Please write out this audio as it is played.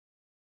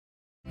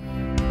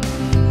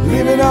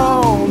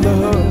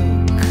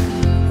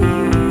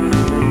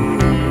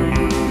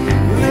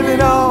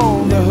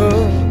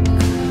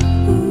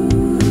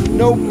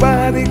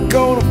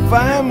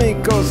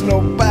'cause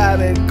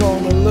nobody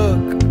gonna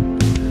look.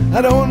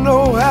 I don't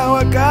know how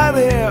I got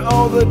here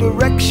or the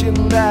direction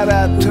that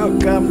I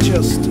took. I'm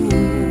just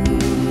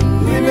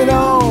living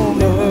on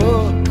the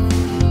hook.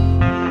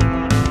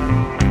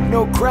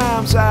 No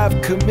crimes I've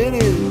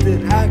committed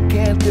that I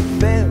can't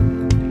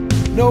defend.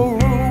 No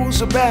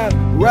rules about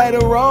right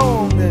or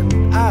wrong that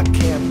I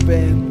can't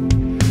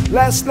bend.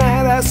 Last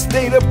night I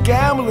stayed up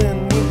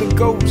gambling with the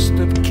ghost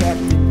of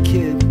Captain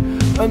Kidd,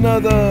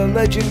 another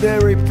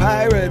legendary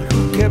pirate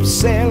who kept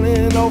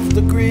sailing off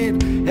the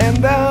grid.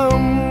 And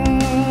I'm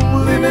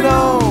living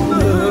on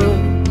the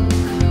hook,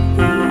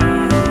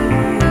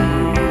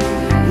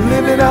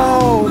 living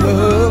on the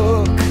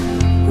hook.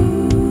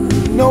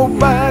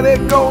 Nobody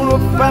gonna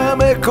find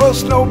me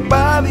 'cause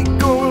nobody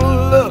gonna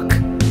look.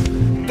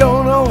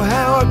 Don't know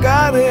how I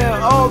got here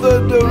or the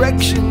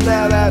direction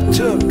that I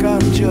took.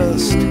 I'm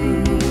just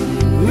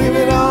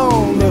living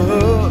on the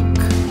hook,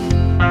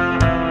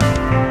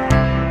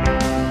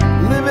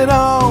 living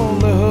on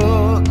the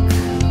hook.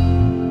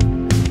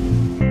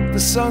 The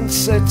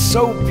sunset's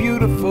so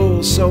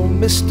beautiful, so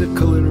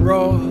mystical and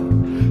raw.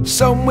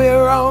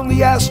 Somewhere on the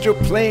astral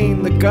plane,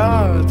 the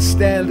gods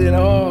stand in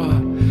awe.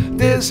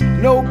 There's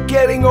no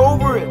getting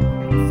over it,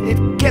 it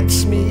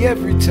gets me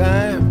every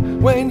time.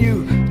 When you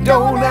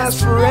don't ask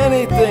for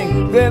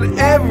anything, then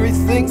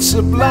everything's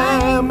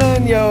sublime.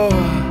 And you're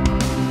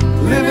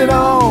living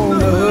on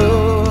the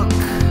hook,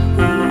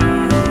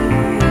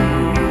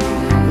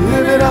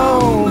 living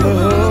on the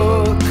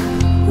hook.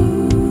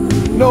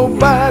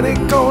 Nobody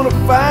gonna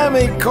find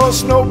me 'cause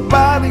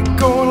nobody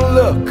gonna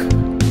look.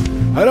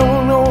 I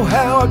don't know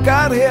how I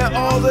got here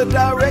or the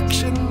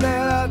direction that